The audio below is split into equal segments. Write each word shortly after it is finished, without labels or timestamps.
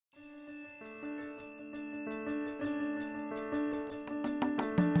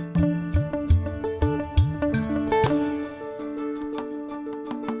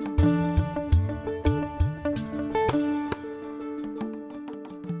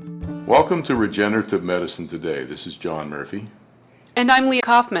Welcome to Regenerative Medicine Today. This is John Murphy. And I'm Leah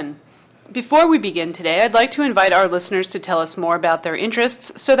Kaufman. Before we begin today, I'd like to invite our listeners to tell us more about their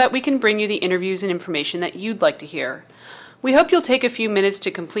interests so that we can bring you the interviews and information that you'd like to hear. We hope you'll take a few minutes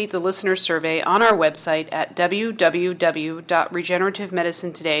to complete the listener survey on our website at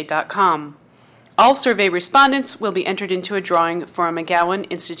www.regenerativemedicinetoday.com. All survey respondents will be entered into a drawing for a McGowan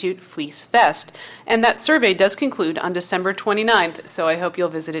Institute Fleece Vest, and that survey does conclude on December 29th, so I hope you'll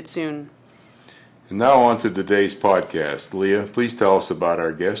visit it soon. And now on to today's podcast. Leah, please tell us about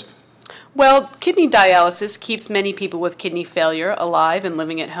our guest. Well, kidney dialysis keeps many people with kidney failure alive and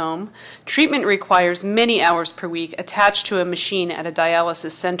living at home. Treatment requires many hours per week attached to a machine at a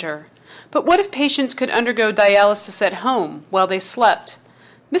dialysis center. But what if patients could undergo dialysis at home while they slept?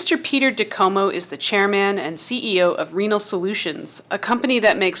 Mr. Peter DiComo is the chairman and CEO of Renal Solutions, a company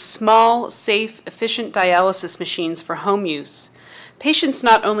that makes small, safe, efficient dialysis machines for home use. Patients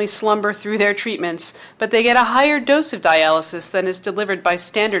not only slumber through their treatments, but they get a higher dose of dialysis than is delivered by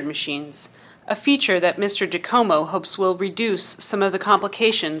standard machines, a feature that Mr. DiComo hopes will reduce some of the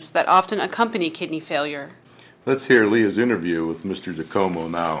complications that often accompany kidney failure. Let's hear Leah's interview with Mr.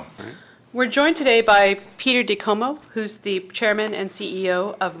 DiComo now. We're joined today by Peter DiComo, who's the chairman and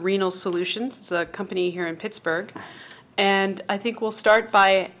CEO of Renal Solutions. It's a company here in Pittsburgh. And I think we'll start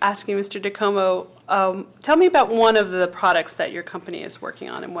by asking Mr. DiComo, tell me about one of the products that your company is working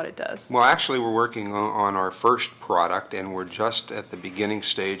on and what it does. Well, actually, we're working on our first product, and we're just at the beginning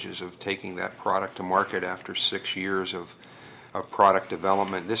stages of taking that product to market after 6 years of product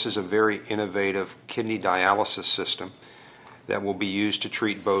development. This is a very innovative kidney dialysis system that will be used to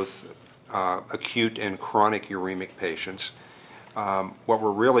treat both acute and chronic uremic patients. What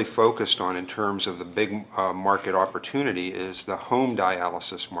we're really focused on in terms of the big market opportunity is the home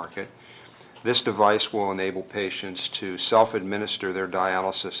dialysis market. This device will enable patients to self-administer their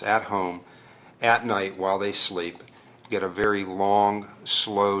dialysis at home at night while they sleep, get a very long,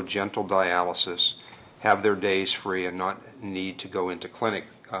 slow, gentle dialysis, have their days free, and not need to go into clinic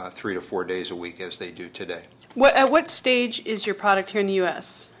 3 to 4 days a week as they do today. At what stage is your product here in the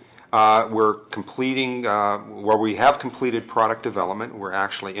U.S.? We're completing, we have completed product development. We're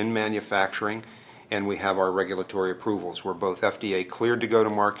actually in manufacturing, and we have our regulatory approvals. We're both FDA cleared to go to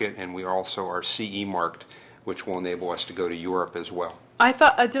market, and we also are CE marked, which will enable us to go to Europe as well.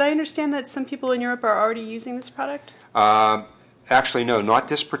 Did I understand that some people in Europe are already using this product? Actually, no, not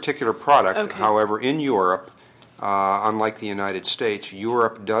this particular product. Okay. However, in Europe, unlike the United States,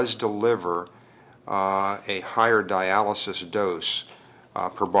 Europe does deliver a higher dialysis dose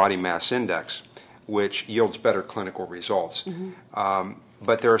per body mass index, which yields better clinical results. Mm-hmm.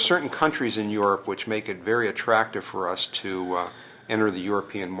 But there are certain countries in Europe which make it very attractive for us to enter the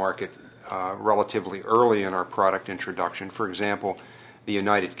European market relatively early in our product introduction. For example, the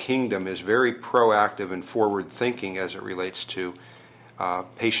United Kingdom is very proactive and forward-thinking as it relates to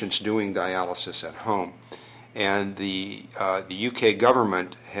patients doing dialysis at home. And the UK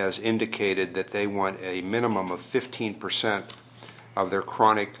government has indicated that they want a minimum of 15% of their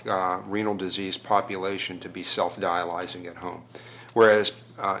chronic renal disease population to be self-dialyzing at home. Whereas,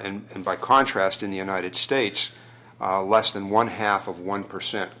 and by contrast, in the United States, less than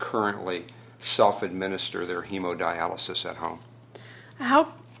 0.5% currently self-administer their hemodialysis at home.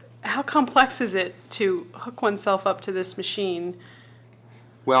 How complex is it to hook oneself up to this machine?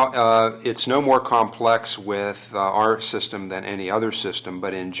 Well, it's no more complex with our system than any other system,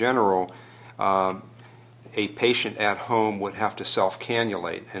 but in general, a patient at home would have to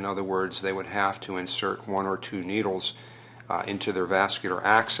self-cannulate. In other words, they would have to insert 1 or 2 needles into their vascular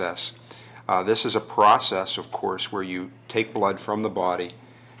access. This is a process, of course, where you take blood from the body,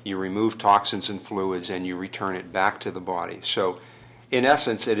 you remove toxins and fluids, and you return it back to the body. So, in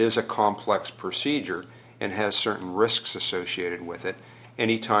essence, it is a complex procedure and has certain risks associated with it.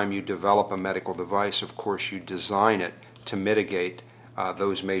 Anytime you develop a medical device, of course, you design it to mitigate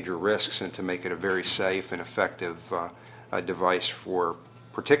those major risks and to make it a very safe and effective device for,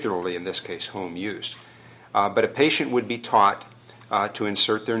 particularly in this case, home use. But a patient would be taught to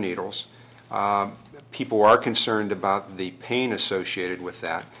insert their needles. People are concerned about the pain associated with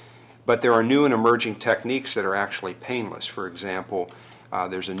that, but there are new and emerging techniques that are actually painless. For example,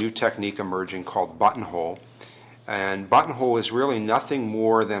 there's a new technique emerging called buttonhole, and buttonhole is really nothing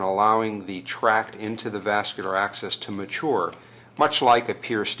more than allowing the tract into the vascular access to mature, much like a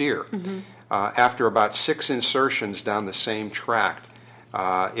pierced ear. Mm-hmm. After about 6 insertions down the same tract,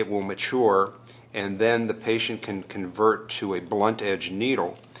 it will mature, and then the patient can convert to a blunt edge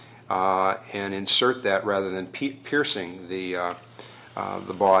needle and insert that rather than piercing the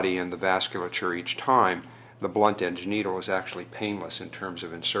body and the vasculature each time. the blunt-edged needle is actually painless in terms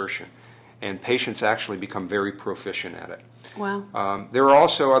of insertion, and patients actually become very proficient at it. Wow. There are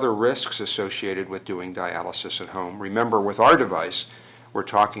also other risks associated with doing dialysis at home. Remember, with our device, we're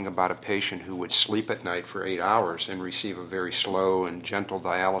talking about a patient who would sleep at night for 8 hours and receive a very slow and gentle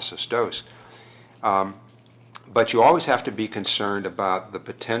dialysis dose. But you always have to be concerned about the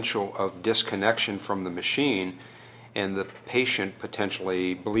potential of disconnection from the machine and the patient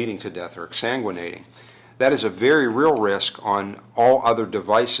potentially bleeding to death or exsanguinating. That is a very real risk on all other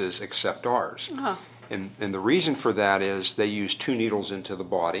devices except ours. Oh. And the reason for that is they use 2 needles into the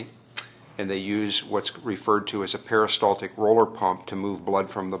body, and they use what's referred to as a peristaltic roller pump to move blood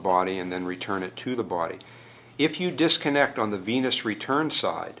from the body and then return it to the body. If you disconnect on the venous return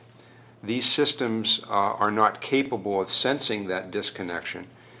side, these systems are not capable of sensing that disconnection,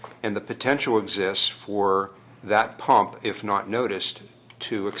 and the potential exists for that pump, if not noticed,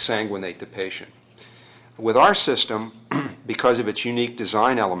 to exsanguinate the patient. With our system, because of its unique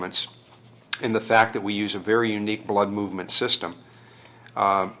design elements and the fact that we use a very unique blood movement system,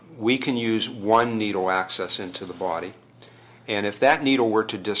 we can use one needle access into the body, and if that needle were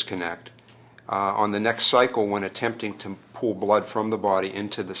to disconnect, on the next cycle when attempting to pull blood from the body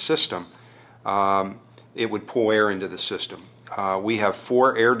into the system, it would pull air into the system. We have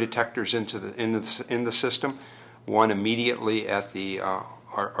 4 air detectors in the system, one immediately at the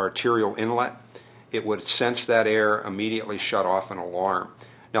arterial inlet. It would sense that air, immediately shut off an alarm.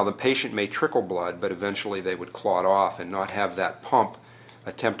 Now the patient may trickle blood, but eventually they would clot off and not have that pump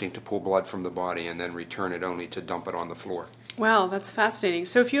attempting to pull blood from the body and then return it only to dump it on the floor. Wow, that's fascinating.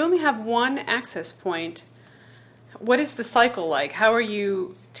 So if you only have one access point, what is the cycle like? How are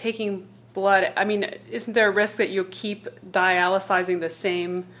you taking blood? I mean, isn't there a risk that you'll keep dialysizing the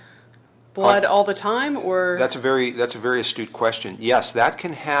same blood all the time? Or that's a very astute question. Yes, that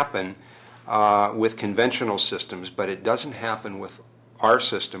can happen with conventional systems, but it doesn't happen with our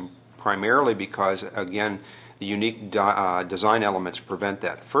system, primarily because, again, the unique design elements prevent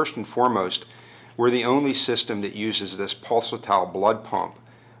that. First and foremost, we're the only system that uses this pulsatile blood pump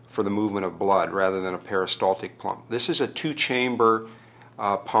for the movement of blood rather than a peristaltic pump. This is a 2-chamber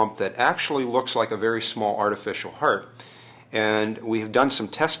pump that actually looks like a very small artificial heart. And we have done some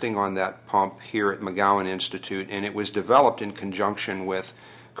testing on that pump here at McGowan Institute, and it was developed in conjunction with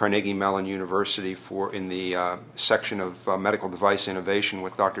Carnegie Mellon University in the section of medical device innovation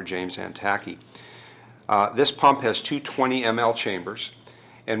with Dr. James Antaki. This pump has 2 20 ml chambers,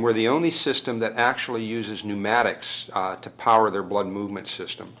 and we're the only system that actually uses pneumatics to power their blood movement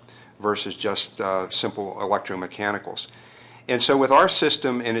system versus just simple electromechanicals. And so with our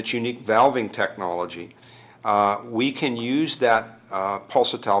system and its unique valving technology, we can use that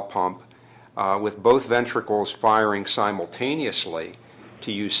pulsatile pump with both ventricles firing simultaneously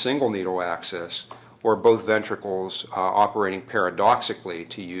to use single needle access, or both ventricles operating paradoxically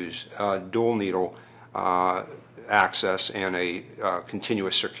to use dual needle access and a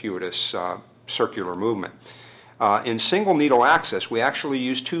continuous circuitous circular movement. In single needle access, we actually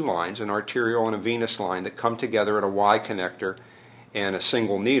use 2 lines, an arterial and a venous line, that come together at a Y connector and a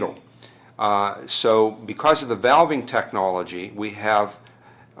single needle. So because of the valving technology, we have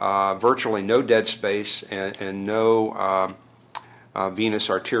virtually no dead space and no venous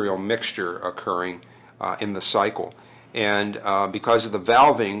arterial mixture occurring in the cycle. And because of the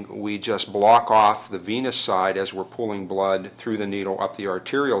valving, we just block off the venous side as we're pulling blood through the needle up the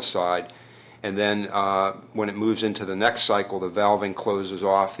arterial side. And then when it moves into the next cycle, the valving closes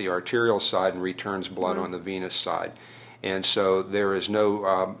off the arterial side and returns blood on the venous side. And so there is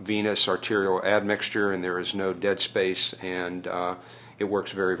no venous arterial admixture, and there is no dead space, and it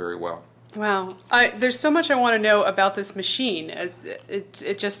works very, very well. Wow. There's so much I want to know about this machine.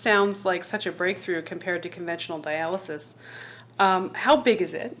 It just sounds like such a breakthrough compared to conventional dialysis. How big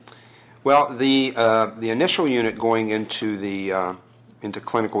is it? Well, the initial unit going into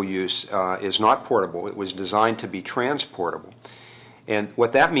clinical use is not portable. It was designed to be transportable. And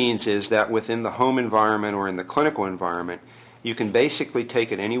what that means is that within the home environment or in the clinical environment, you can basically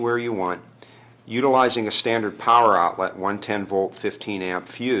take it anywhere you want, utilizing a standard power outlet, 110-volt, 15-amp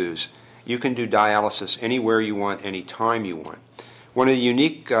fuse. You can do dialysis anywhere you want, anytime you want. One of the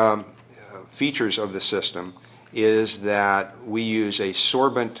unique features of the system is that we use a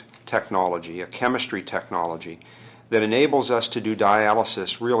sorbent technology, a chemistry technology, that enables us to do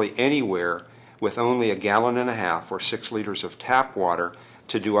dialysis really anywhere with only 1.5 gallons or 6 liters of tap water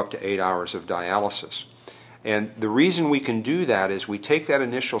to do up to 8 hours of dialysis. And the reason we can do that is we take that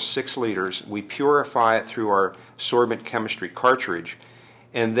initial 6 liters, we purify it through our sorbent chemistry cartridge,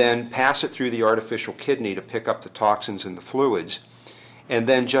 and then pass it through the artificial kidney to pick up the toxins and the fluids. and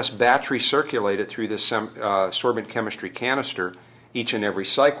then just battery circulate it through this sorbent chemistry canister each and every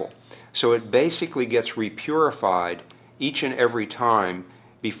cycle. So it basically gets repurified each and every time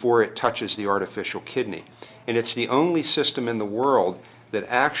before it touches the artificial kidney. And it's the only system in the world that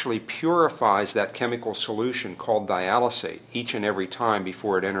actually purifies that chemical solution called dialysate each and every time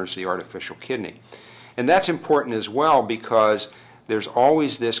before it enters the artificial kidney. And that's important as well because there's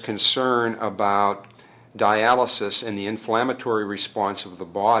always this concern about dialysis and the inflammatory response of the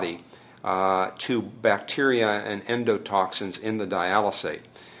body to bacteria and endotoxins in the dialysate.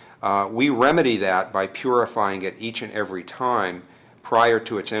 We remedy that by purifying it each and every time prior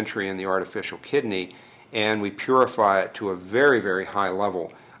to its entry in the artificial kidney, and we purify it to a very, very high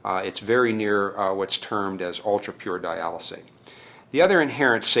level. It's very near what's termed as ultra-pure dialysate. The other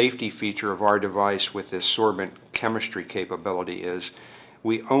inherent safety feature of our device with this sorbent chemistry capability is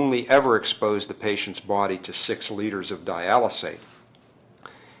we only ever expose the patient's body to 6 liters of dialysate.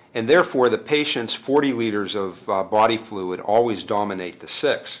 And therefore, the patient's 40 liters of body fluid always dominate the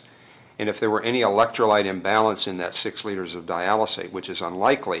 6. And if there were any electrolyte imbalance in that 6 liters of dialysate, which is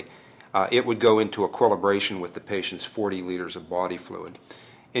unlikely, it would go into equilibration with the patient's 40 liters of body fluid.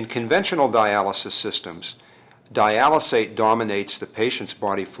 In conventional dialysis systems, dialysate dominates the patient's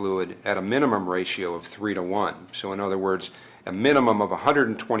body fluid at a minimum ratio of 3:1. So in other words, a minimum of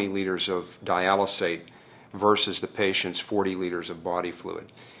 120 liters of dialysate versus the patient's 40 liters of body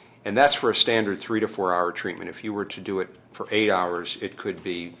fluid. And that's for a standard 3 to 4 hour treatment. If you were to do it for 8 hours, it could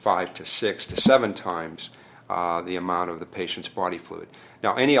be 5 to 6 to 7 times the amount of the patient's body fluid.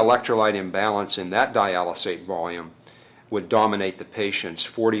 Now, any electrolyte imbalance in that dialysate volume would dominate the patient's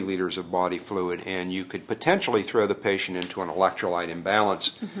 40 liters of body fluid, and you could potentially throw the patient into an electrolyte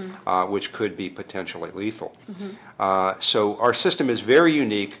imbalance, which could be potentially lethal. So our system is very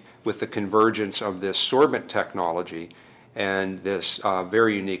unique with the convergence of this sorbent technology and this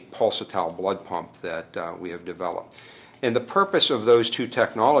very unique pulsatile blood pump that we have developed. And the purpose of those two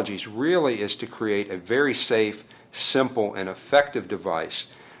technologies really is to create a very safe, simple, and effective device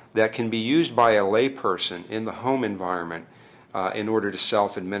that can be used by a layperson in the home environment in order to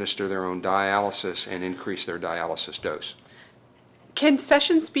self-administer their own dialysis and increase their dialysis dose. Can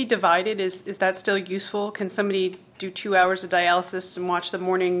sessions be divided? Is that still useful? Can somebody do 2 hours of dialysis and watch the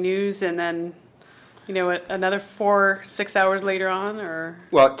morning news and then, another 4-6 hours later on? Or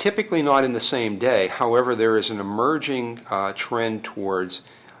Well, typically not in the same day. However, there is an emerging trend towards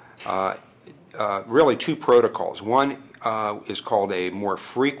really 2 protocols. One is called a more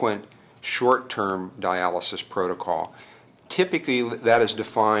frequent short-term dialysis protocol. Typically, that is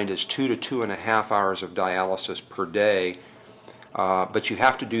defined as 2 to 2.5 hours of dialysis per day, but you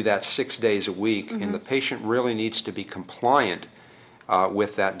have to do that 6 days a week, and the patient really needs to be compliant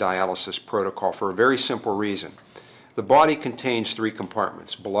with that dialysis protocol for a very simple reason. The body contains 3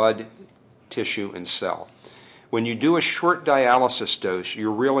 compartments: blood, tissue, and cell. When you do a short dialysis dose,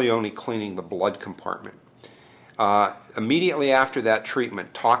 you're really only cleaning the blood compartment. Immediately after that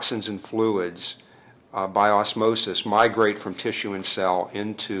treatment, toxins and fluids by osmosis migrate from tissue and cell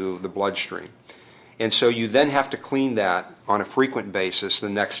into the bloodstream. And so you then have to clean that on a frequent basis the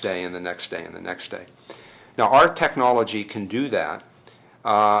next day and the next day and the next day. Now, our technology can do that,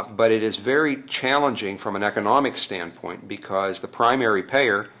 but it is very challenging from an economic standpoint because the primary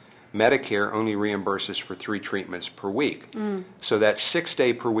payer, Medicare, only reimburses for 3 treatments per week. So that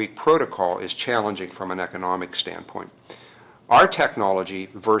 6-day per week protocol is challenging from an economic standpoint. Our technology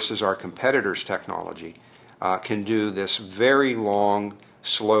versus our competitors' technology can do this very long,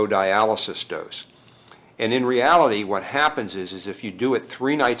 slow dialysis dose. And in reality, what happens is if you do it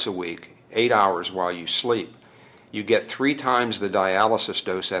 3 nights a week, 8 hours while you sleep, you get 3 times the dialysis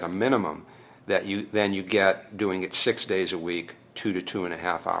dose at a minimum that you get doing it 6 days a week, 2 to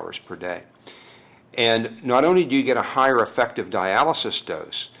 2.5 hours per day. And not only do you get a higher effective dialysis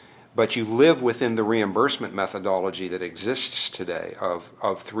dose, but you live within the reimbursement methodology that exists today of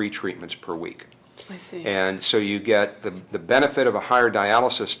 3 treatments per week. I see. And so you get the benefit of a higher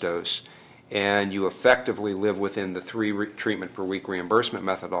dialysis dose, and you effectively live within the 3 treatment per week reimbursement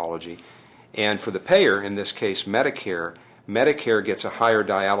methodology. And for the payer, in this case Medicare, Medicare gets a higher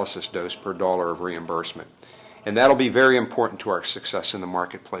dialysis dose per dollar of reimbursement. And that'll be very important to our success in the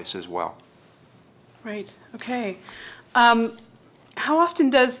marketplace as well. Right. Okay. How often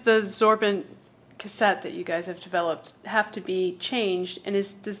does the sorbent cassette that you guys have developed have to be changed, and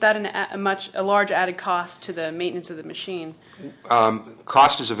does that a large added cost to the maintenance of the machine?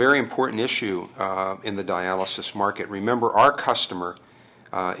 Cost is a very important issue in the dialysis market. Remember, our customer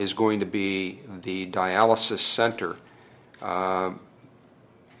is going to be the dialysis center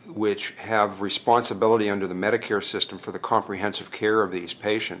which have responsibility under the Medicare system for the comprehensive care of these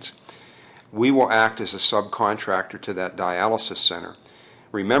patients, we will act as a subcontractor to that dialysis center.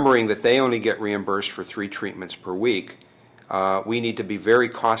 Remembering that they only get reimbursed for 3 treatments per week, we need to be very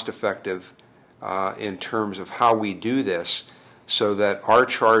cost effective in terms of how we do this so that our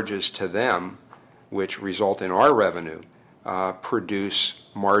charges to them, which result in our revenue, produce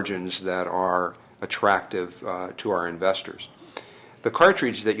margins that are attractive to our investors. The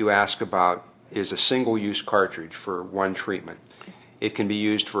cartridge that you ask about is a single-use cartridge for one treatment. It can be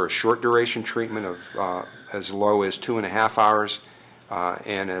used for a short duration treatment of as low as 2.5 hours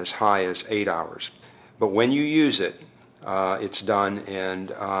and as high as 8 hours. But when you use it, it's done and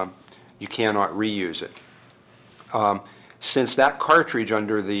you cannot reuse it. Since that cartridge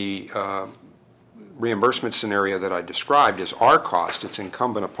under the reimbursement scenario that I described is our cost, it's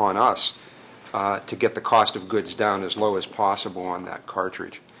incumbent upon us to get the cost of goods down as low as possible on that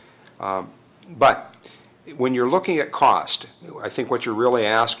cartridge. But when you're looking at cost, I think what you're really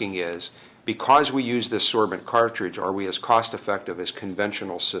asking is, because we use this sorbent cartridge, are we as cost effective as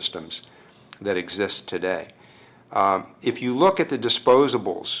conventional systems that exist today? If you look at the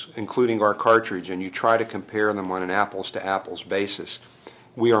disposables, including our cartridge, and you try to compare them on an apples-to-apples basis,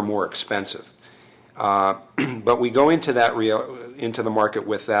 we are more expensive. But we go into the market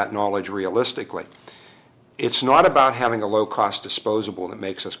with that knowledge realistically. It's not about having a low-cost disposable that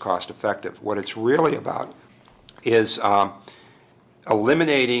makes us cost-effective. What it's really about is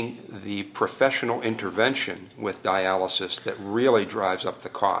eliminating the professional intervention with dialysis that really drives up the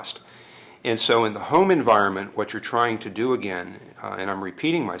cost. And so in the home environment, what you're trying to do again, and I'm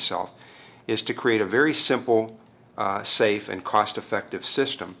repeating myself, is to create a very simple, safe, and cost-effective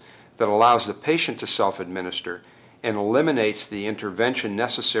system that allows the patient to self-administer and eliminates the intervention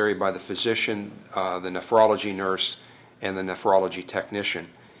necessary by the physician, the nephrology nurse, and the nephrology technician.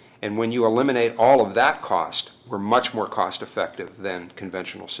 And when you eliminate all of that cost, we're much more cost-effective than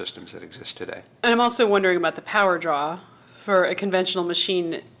conventional systems that exist today. And I'm also wondering about the power draw for a conventional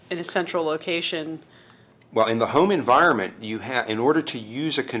machine in a central location. Well, in the home environment, in order to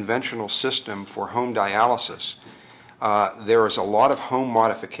use a conventional system for home dialysis, there is a lot of home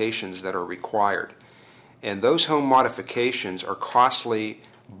modifications that are required. And those home modifications are costly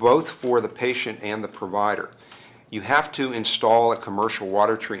both for the patient and the provider. You have to install a commercial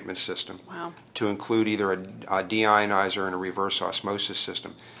water treatment system to include either a deionizer and a reverse osmosis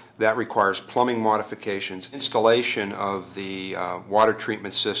system. That requires plumbing modifications, installation of the water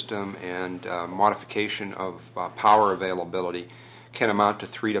treatment system, and modification of power availability can amount to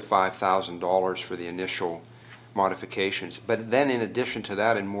 $3,000 to $5,000 for the initial modifications. But then in addition to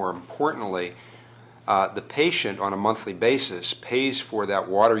that, and more importantly, the patient on a monthly basis pays for that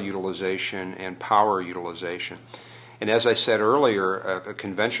water utilization and power utilization. And as I said earlier, a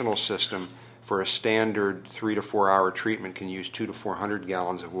conventional system for a standard 3 to 4 hour treatment can use 200 to 400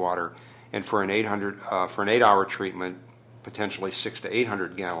 gallons of water, and for an 8-hour treatment, potentially 600 to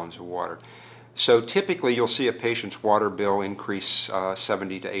 800 gallons of water. So typically, you'll see a patient's water bill increase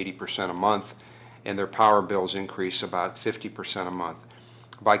 70 to 80% a month, and their power bills increase about 50% a month.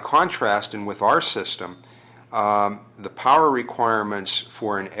 By contrast, and with our system, the power requirements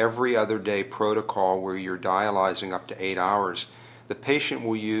for an every other day protocol where you're dialyzing up to 8 hours, the patient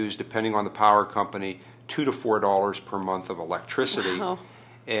will use, depending on the power company, $2 to $4 per month of electricity,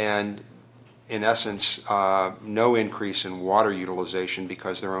 and in essence, no increase in water utilization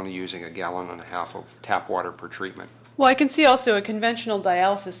because they're only using 1.5 gallons of tap water per treatment. Well, I can see also a conventional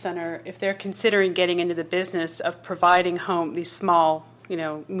dialysis center, if they're considering getting into the business of providing these small,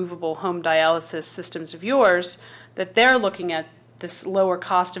 movable home dialysis systems of yours, that they're looking at this lower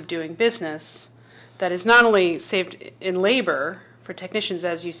cost of doing business that is not only saved in labor for technicians,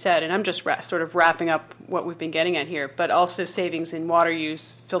 as you said, and I'm just sort of wrapping up what we've been getting at here, but also savings in water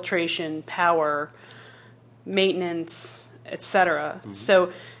use, filtration, power, maintenance, etc. Mm-hmm.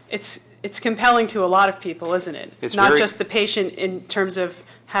 So it's compelling to a lot of people, isn't it? It's not just the patient in terms of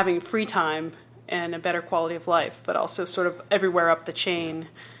having free time and a better quality of life, but also sort of everywhere up the chain.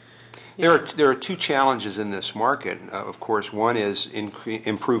 There are two challenges in this market. Of course, one is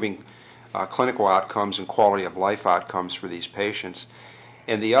improving clinical outcomes and quality of life outcomes for these patients,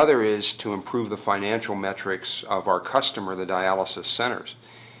 and the other is to improve the financial metrics of our customer, the dialysis centers.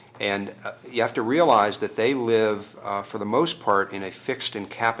 And you have to realize that they live, for the most part, in a fixed and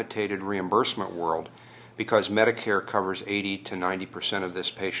capitated reimbursement world because Medicare covers 80 to 90% of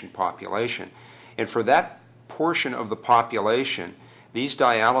this patient population. And for that portion of the population, these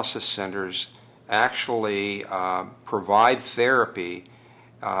dialysis centers actually provide therapy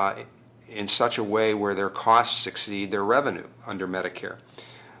in such a way where their costs exceed their revenue under Medicare.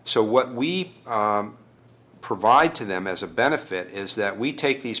 So what we provide to them as a benefit is that we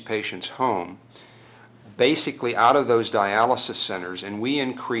take these patients home basically out of those dialysis centers, and we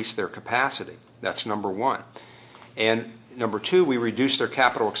increase their capacity. That's number one. And number two, we reduce their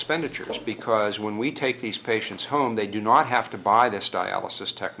capital expenditures, because when we take these patients home, they do not have to buy this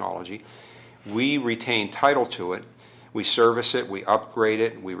dialysis technology. We retain title to it. We service it, we upgrade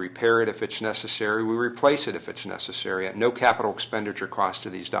it, we repair it if it's necessary, we replace it if it's necessary at no capital expenditure cost to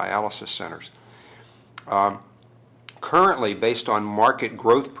these dialysis centers. Currently, based on market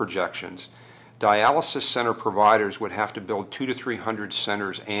growth projections, dialysis center providers would have to build 200 to 300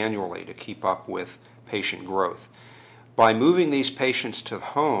 centers annually to keep up with patient growth. By moving these patients to the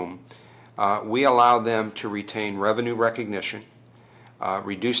home, we allow them to retain revenue recognition,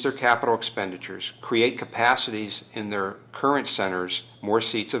 reduce their capital expenditures, create capacities in their current centers, more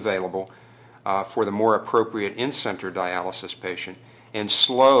seats available for the more appropriate in-center dialysis patient, and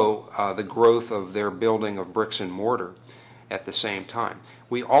slow the growth of their building of bricks and mortar at the same time.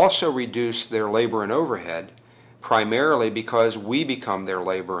 We also reduce their labor and overhead, primarily because we become their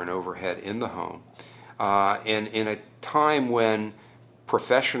labor and overhead in the home. And in a time when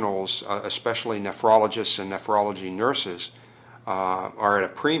professionals, especially nephrologists and nephrology nurses, are at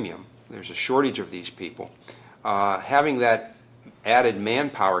a premium, there's a shortage of these people, having that added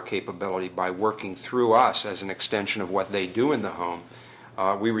manpower capability by working through us as an extension of what they do in the home,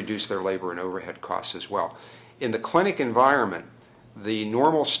 we reduce their labor and overhead costs as well. In the clinic environment, the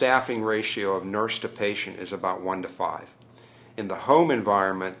normal staffing ratio of nurse to patient is about 1 to 5. In the home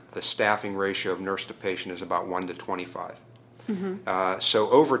environment, the staffing ratio of nurse to patient is about 1 to 25. So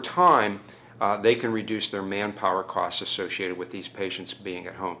over time, they can reduce their manpower costs associated with these patients being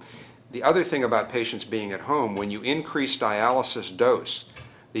at home. The other thing about patients being at home, when you increase dialysis dose,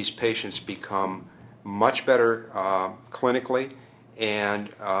 these patients become much better clinically and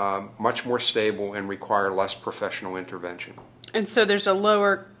much more stable and require less professional intervention. And so there's a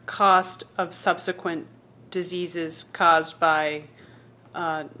lower cost of subsequent diseases caused by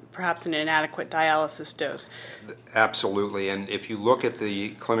perhaps an inadequate dialysis dose. Absolutely. And if you look at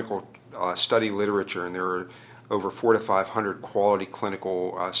the clinical study literature, and there are over 400 to 500 quality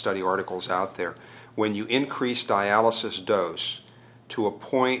clinical study articles out there, when you increase dialysis dose to a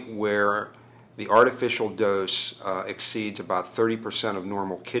point where the artificial dose exceeds about 30% of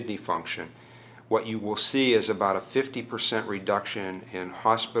normal kidney function, what you will see is about a 50% reduction in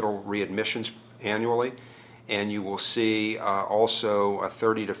hospital readmissions annually, and you will see also a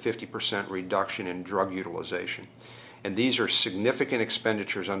 30 to 50% reduction in drug utilization. And these are significant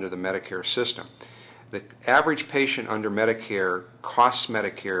expenditures under the Medicare system. The average patient under Medicare costs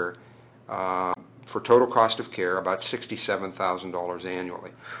Medicare for total cost of care about $67,000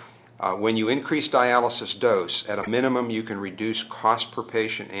 annually. When you increase dialysis dose, at a minimum you can reduce cost per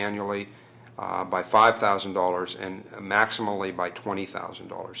patient annually by $5,000 and maximally by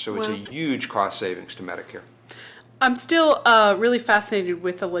 $20,000. So it's a huge cost savings to Medicare. I'm still really fascinated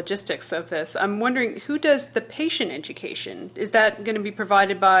with the logistics of this. I'm wondering, who does the patient education? Is that going to be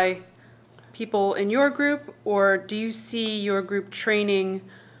provided by people in your group, or do you see your group training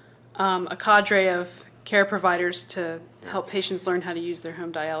a cadre of care providers to help patients learn how to use their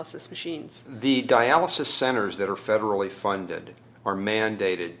home dialysis machines? The dialysis centers that are federally funded are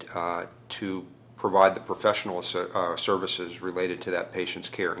mandated to provide the professional services related to that patient's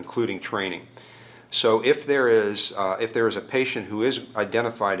care, including training. So if there is a patient who is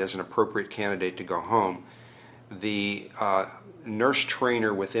identified as an appropriate candidate to go home, the nurse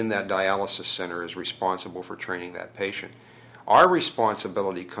trainer within that dialysis center is responsible for training that patient. Our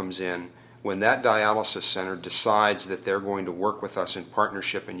responsibility comes in when that dialysis center decides that they're going to work with us in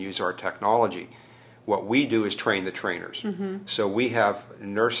partnership and use our technology. What we do is train the trainers. So we have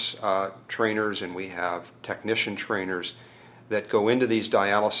nurse trainers and we have technician trainers that go into these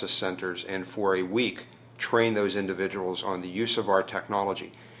dialysis centers and for a week train those individuals on the use of our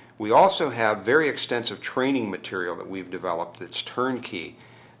technology. We also have very extensive training material that we've developed that's turnkey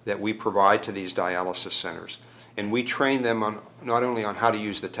that we provide to these dialysis centers. And we train them on not only on how to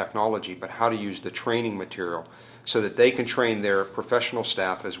use the technology, but how to use the training material so that they can train their professional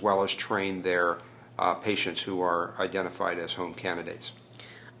staff as well as train their patients who are identified as home candidates.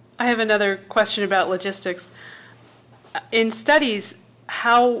 I have another question about logistics. In studies,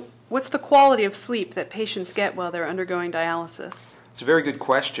 what's the quality of sleep that patients get while they're undergoing dialysis? It's a very good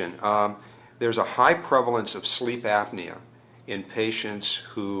question. There's a high prevalence of sleep apnea in patients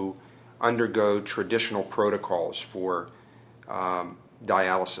who undergo traditional protocols for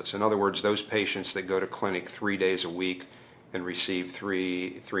dialysis. In other words, those patients that go to clinic 3 days a week and receive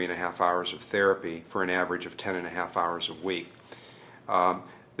 3.5 hours of therapy for an average of 10.5 hours a week.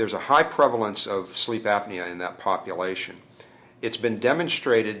 there's a high prevalence of sleep apnea in that population. It's been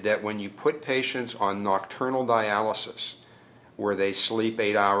demonstrated that when you put patients on nocturnal dialysis, where they sleep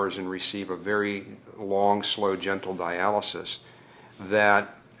 8 hours and receive a very long, slow, gentle dialysis,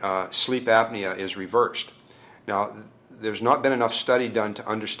 that sleep apnea is reversed. Now, there's not been enough study done to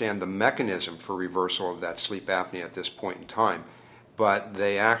understand the mechanism for reversal of that sleep apnea at this point in time, but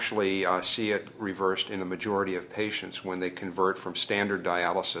they actually see it reversed in the majority of patients when they convert from standard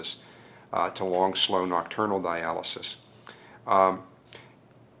dialysis to long, slow, nocturnal dialysis.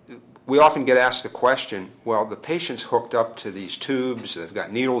 We often get asked the question, well, the patient's hooked up to these tubes, they've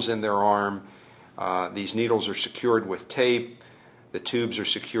got needles in their arm, these needles are secured with tape, the tubes are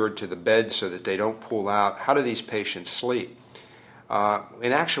secured to the bed so that they don't pull out. How do these patients sleep?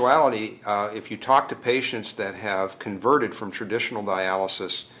 In actuality, if you talk to patients that have converted from traditional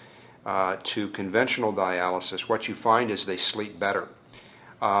dialysis to conventional dialysis, what you find is they sleep better.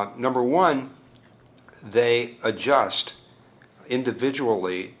 Number one, they adjust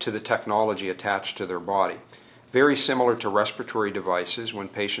individually to the technology attached to their body. Very similar to respiratory devices, when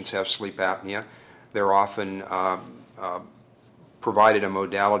patients have sleep apnea, they're often provided a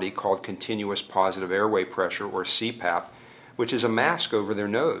modality called continuous positive airway pressure, or CPAP, which is a mask over their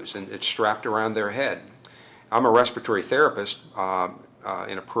nose, and it's strapped around their head. I'm a respiratory therapist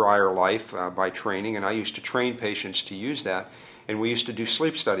in a prior life by training, and I used to train patients to use that, and we used to do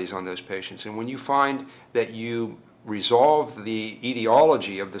sleep studies on those patients. And when you find that you resolve the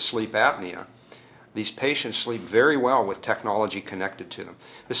etiology of the sleep apnea, these patients sleep very well with technology connected to them.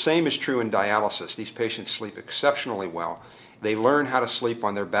 The same is true in dialysis. These patients sleep exceptionally well. They learn how to sleep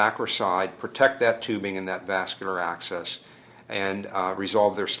on their back or side, protect that tubing and that vascular access, and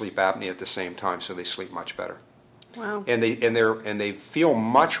resolve their sleep apnea at the same time, so they sleep much better. Wow. And they feel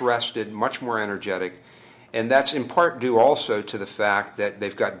much rested, much more energetic, and that's in part due also to the fact that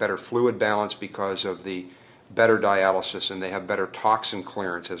they've got better fluid balance because of the better dialysis, and they have better toxin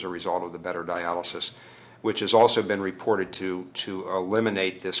clearance as a result of the better dialysis, which has also been reported to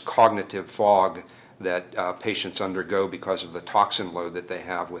eliminate this cognitive fog that patients undergo because of the toxin load that they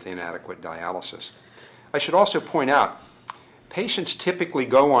have with inadequate dialysis. I should also point out, patients typically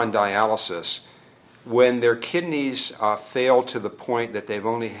go on dialysis when their kidneys fail to the point that they've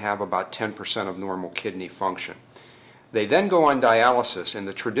only have about 10% of normal kidney function. They then go on dialysis, and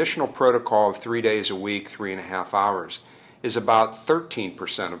the traditional protocol of 3 days a week, 3.5 hours, is about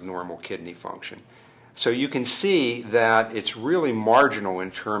 13% of normal kidney function. So you can see that it's really marginal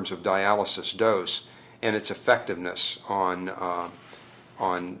in terms of dialysis dose and its effectiveness on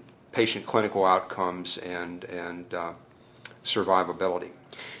patient clinical outcomes and survivability.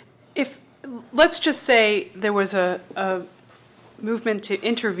 Let's just say there was a movement to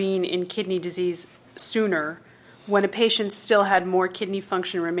intervene in kidney disease sooner when a patient still had more kidney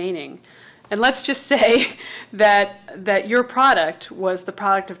function remaining. And let's just say that your product was the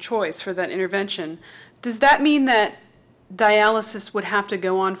product of choice for that intervention. Does that mean that dialysis would have to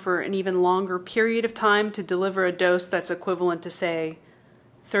go on for an even longer period of time to deliver a dose that's equivalent to, say,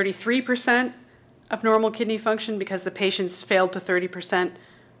 33% of normal kidney function because the patients failed to 30%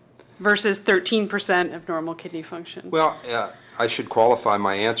 versus 13% of normal kidney function? Well, I should qualify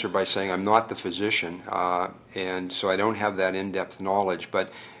my answer by saying I'm not the physician, and so I don't have that in-depth knowledge,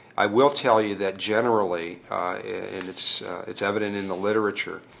 but I will tell you that generally, and it's evident in the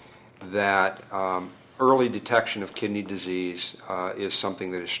literature, that early detection of kidney disease is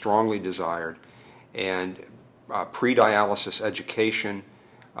something that is strongly desired, and pre-dialysis education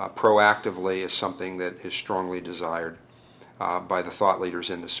proactively is something that is strongly desired by the thought leaders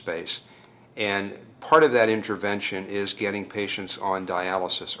in the space. And part of that intervention is getting patients on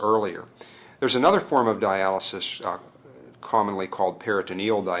dialysis earlier. There's another form of dialysis commonly called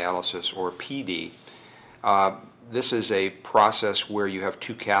peritoneal dialysis, or PD. This is a process where you have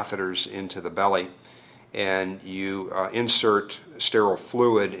two catheters into the belly, and you insert sterile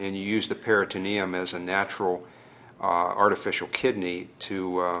fluid, and you use the peritoneum as a natural artificial kidney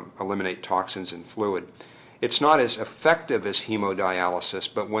to eliminate toxins and fluid. It's not as effective as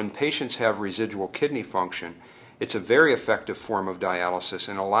hemodialysis, but when patients have residual kidney function, it's a very effective form of dialysis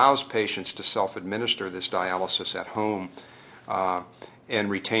and allows patients to self-administer this dialysis at home and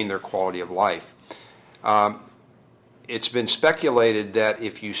retain their quality of life. It's been speculated that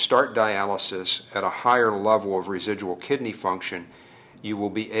if you start dialysis at a higher level of residual kidney function, you will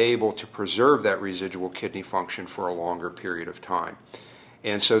be able to preserve that residual kidney function for a longer period of time.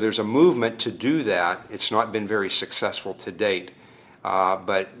 And so there's a movement to do that. It's not been very successful to date.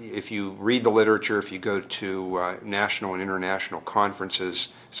 But if you read the literature, if you go to national and international conferences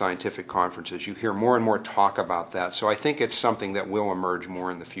scientific conferences. You hear more and more talk about that. So I think it's something that will emerge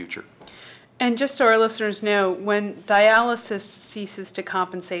more in the future. And just so our listeners know, when dialysis ceases to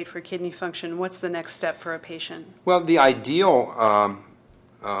compensate for kidney function, what's the next step for a patient? Well, the ideal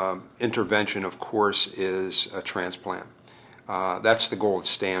intervention, of course, is a transplant. That's the gold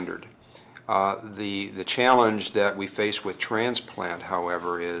standard. The challenge that we face with transplant,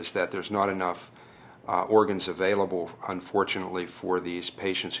 however, is that there's not enough organs available, unfortunately, for these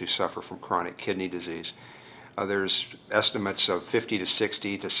patients who suffer from chronic kidney disease. There's estimates of 50 to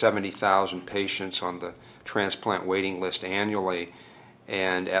 60 to 70,000 patients on the transplant waiting list annually,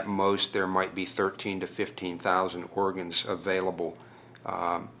 and at most there might be 13 to 15,000 organs available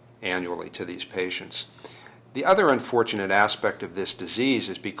annually to these patients. The other unfortunate aspect of this disease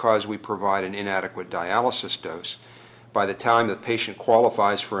is because we provide an inadequate dialysis dose, by the time the patient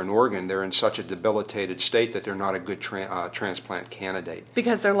qualifies for an organ, they're in such a debilitated state that they're not a good transplant candidate.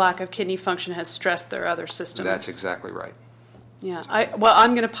 Because their lack of kidney function has stressed their other systems. That's exactly right. Yeah.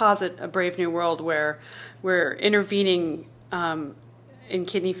 I'm going to posit a brave new world where we're intervening in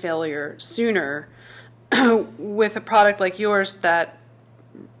kidney failure sooner with a product like yours that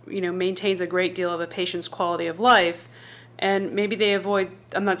maintains a great deal of a patient's quality of life. And maybe they avoid,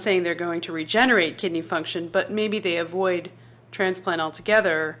 I'm not saying they're going to regenerate kidney function, but maybe they avoid transplant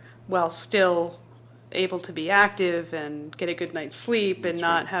altogether while still able to be active and get a good night's sleep and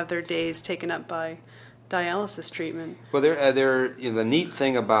not have their days taken up by dialysis treatment. Well, the neat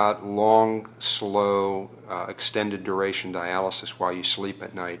thing about long, slow, extended duration dialysis while you sleep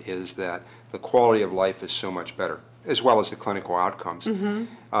at night is that the quality of life is so much better, as well as the clinical outcomes. Mm-hmm.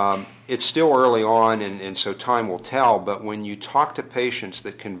 It's still early on, and so time will tell, but when you talk to patients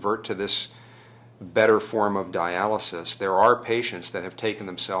that convert to this better form of dialysis, there are patients that have taken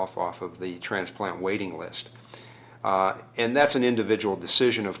themselves off of the transplant waiting list. And that's an individual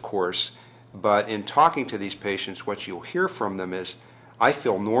decision, of course, but in talking to these patients, what you'll hear from them is, I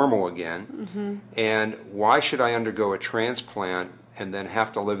feel normal again, mm-hmm. and why should I undergo a transplant and then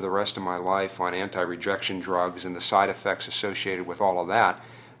have to live the rest of my life on anti-rejection drugs and the side effects associated with all of that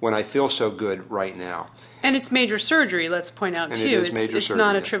when I feel so good right now? And it's major surgery, let's point out, and too. It is major it's surgery.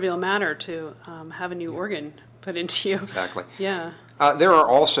 Not a trivial matter to have a new organ put into you. Exactly. Yeah. There are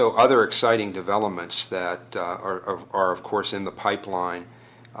also other exciting developments that are, of course, in the pipeline.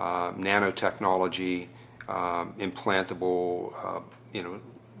 Nanotechnology, implantable,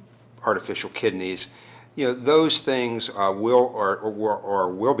 artificial kidneys. Those things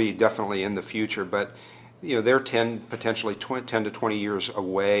will be definitely in the future, but they're potentially 10 to 20 years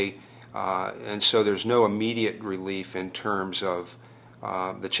away, and so there's no immediate relief in terms of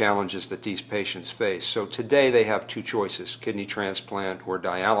the challenges that these patients face. So today they have two choices: kidney transplant or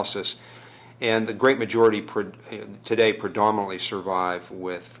dialysis. And the great majority today predominantly survive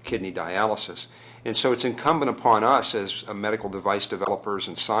with kidney dialysis. And so it's incumbent upon us as medical device developers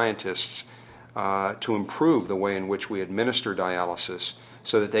and scientists to improve the way in which we administer dialysis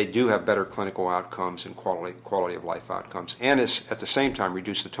so that they do have better clinical outcomes and quality of life outcomes, and at the same time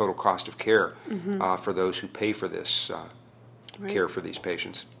reduce the total cost of care mm-hmm. For those who pay for this care for these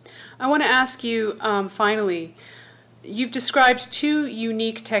patients. I want to ask you finally, you've described two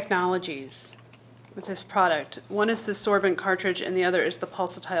unique technologies with this product. One is the sorbent cartridge and the other is the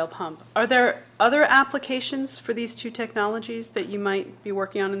pulsatile pump. Are there other applications for these two technologies that you might be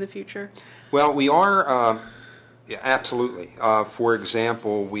working on in the future? Well, we are, absolutely. For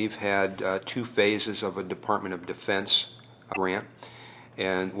example, we've had 2 phases of a Department of Defense grant,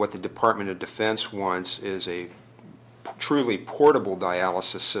 and what the Department of Defense wants is a truly portable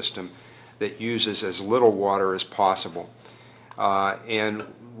dialysis system that uses as little water as possible. And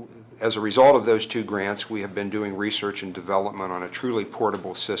as a result of those 2 grants, we have been doing research and development on a truly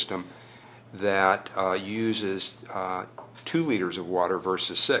portable system that uses 2 liters of water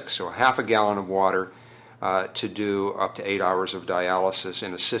versus 6. So half a gallon of water to do up to 8 hours of dialysis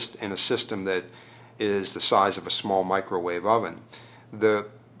in a system that is the size of a small microwave oven. The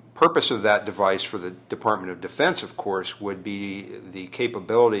purpose of that device for the Department of Defense, of course, would be the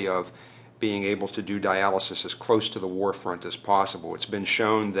capability of being able to do dialysis as close to the war front as possible. It's been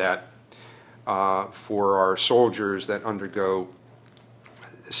shown that for our soldiers that undergo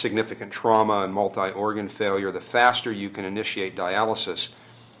significant trauma and multi-organ failure, the faster you can initiate dialysis,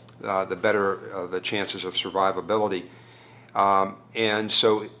 the better the chances of survivability. And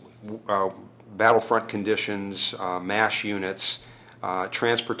so battlefront conditions, MASH units,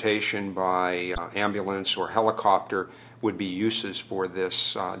 transportation by ambulance or helicopter would be uses for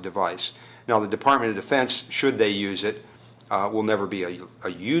this device. Now, the Department of Defense, should they use it, will never be a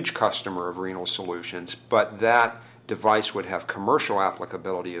huge customer of Renal Solutions, but that device would have commercial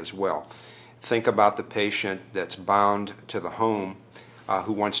applicability as well. Think about the patient that's bound to the home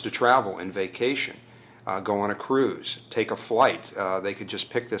who wants to travel and vacation, go on a cruise, take a flight. They could just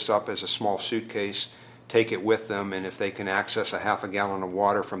pick this up as a small suitcase, take it with them, and if they can access a half a gallon of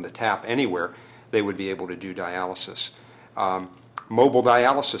water from the tap anywhere, they would be able to do dialysis. Mobile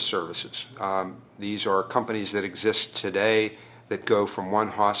dialysis services. These are companies that exist today that go from one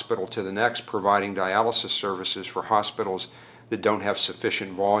hospital to the next, providing dialysis services for hospitals that don't have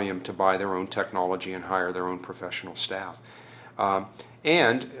sufficient volume to buy their own technology and hire their own professional staff.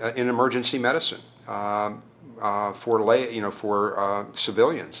 And in emergency medicine for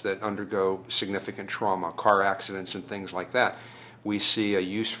civilians that undergo significant trauma, car accidents, and things like that. We see a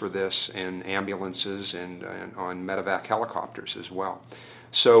use for this in ambulances and on medevac helicopters as well.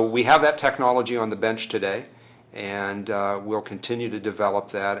 So we have that technology on the bench today, and we'll continue to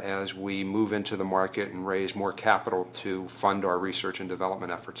develop that as we move into the market and raise more capital to fund our research and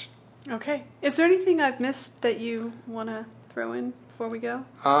development efforts. Okay. Is there anything I've missed that you want to throw in before we go?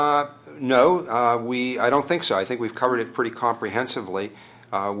 No, I don't think so. I think we've covered it pretty comprehensively.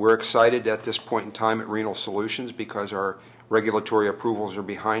 We're excited at this point in time at Renal Solutions because our regulatory approvals are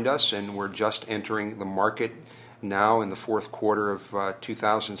behind us, and we're just entering the market now in the fourth quarter of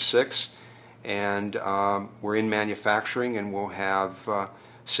 2006. And we're in manufacturing, and we'll have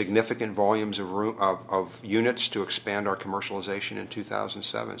significant volumes of units to expand our commercialization in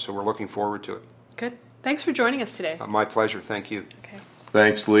 2007. So we're looking forward to it. Good. Thanks for joining us today. My pleasure. Thank you. Okay.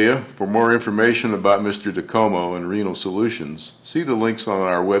 Thanks, Leah. For more information about Mr. DiComo and Renal Solutions, see the links on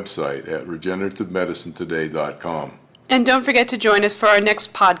our website at regenerativemedicinetoday.com. And don't forget to join us for our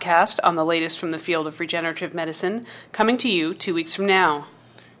next podcast on the latest from the field of regenerative medicine, coming to you 2 weeks from now.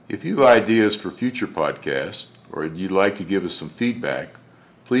 If you have ideas for future podcasts, or you'd like to give us some feedback,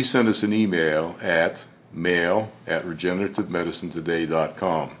 please send us an email at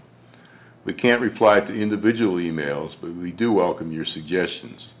mail@regenerativemedicinetoday.com. We can't reply to individual emails, but we do welcome your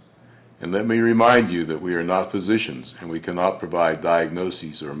suggestions. And let me remind you that we are not physicians, and we cannot provide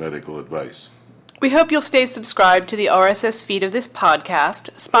diagnoses or medical advice. We hope you'll stay subscribed to the RSS feed of this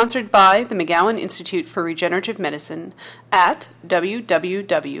podcast, sponsored by the McGowan Institute for Regenerative Medicine at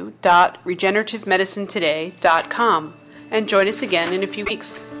www.regenerativemedicinetoday.com. And join us again in a few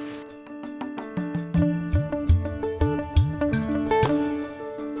weeks.